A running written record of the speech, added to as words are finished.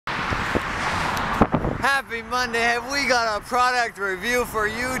Happy Monday. Have we got a product review for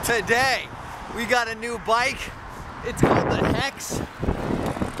you today? We got a new bike. It's called the Hex.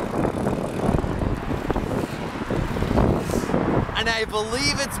 And I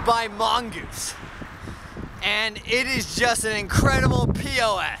believe it's by Mongoose. And it is just an incredible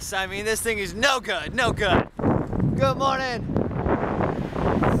POS. I mean, this thing is no good, no good. Good morning.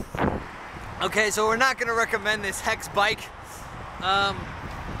 Okay, so we're not gonna recommend this Hex bike.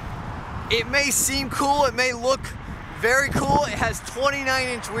 It may seem cool, it may look very cool. It has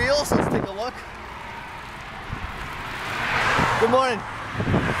 29-inch wheels. Let's take a look. Good morning.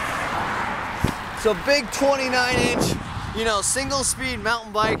 So big 29-inch, you know, single speed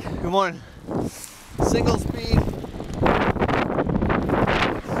mountain bike. Good morning. Single speed.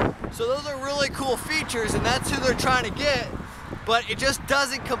 So those are really cool features, and that's who they're trying to get, but it just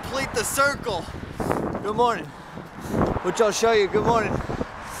doesn't complete the circle. Good morning. Which I'll show you. Good morning.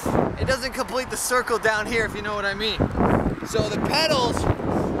 It doesn't complete the circle down here, if you know what I mean. So the pedals,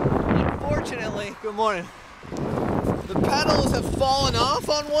 unfortunately, good morning. The pedals have fallen off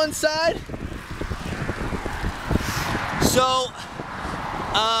on one side. So,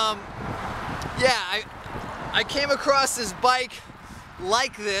 yeah, I came across this bike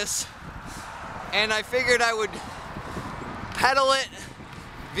like this, and I figured I would pedal it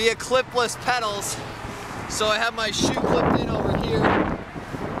via clipless pedals. So I have my shoe clipped in over here,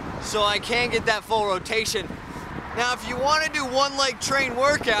 so I can get that full rotation. Now, if you want to do one-leg train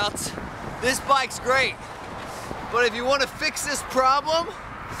workouts, this bike's great. But if you want to fix this problem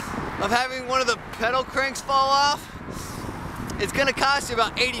of having one of the pedal cranks fall off, it's gonna cost you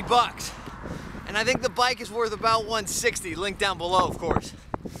about 80 bucks. And I think the bike is worth about 160, link down below, of course.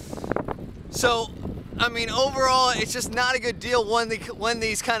 So, I mean, overall, it's just not a good deal when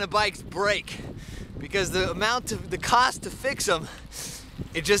these kind of bikes break, because the cost to fix them,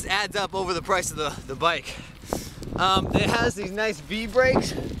 it just adds up over the price of the bike. It has these nice V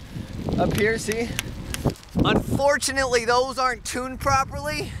brakes up here, see? Unfortunately, those aren't tuned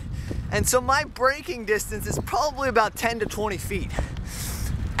properly, and so my braking distance is probably about 10 to 20 feet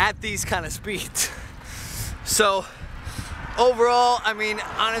at these kind of speeds. So overall, I mean,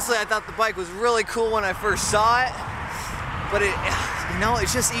 honestly, I thought the bike was really cool when I first saw it, but you know,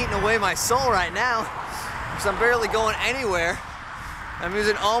 it's just eating away my soul right now, because I'm barely going anywhere. I'm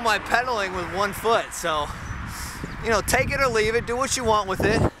using all my pedaling with one foot. So, you know, take it or leave it, do what you want with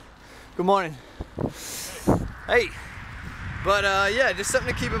it. Good morning. Hey. But yeah, just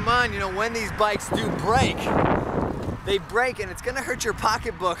something to keep in mind, you know, when these bikes do break, they break, and it's gonna hurt your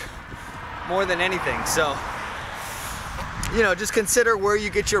pocketbook more than anything. So, you know, just consider where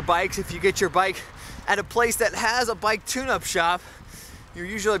you get your bikes. If you get your bike at a place that has a bike tune-up shop, you're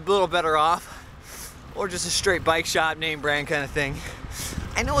usually a little better off. Or just a straight bike shop, name brand kind of thing.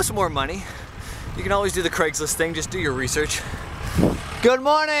 I know it's more money. You can always do the Craigslist thing, just do your research. Good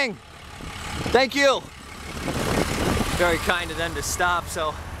morning! Thank you! Very kind of them to stop,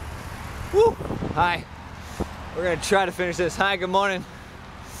 so. Woo! Hi. We're gonna try to finish this. Hi, good morning.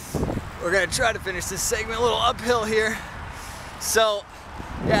 We're gonna try to finish this segment a little uphill here. So,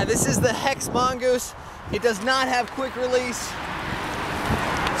 yeah, this is the Hex Mongoose. It does not have quick release,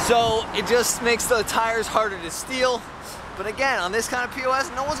 so it just makes the tires harder to steal. But again, on this kind of POS,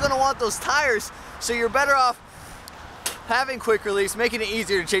 no one's gonna want those tires, so you're better off having quick release, making it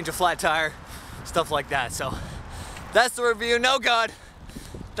easier to change a flat tire, stuff like that. So that's the review. No God,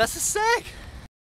 that's a seg.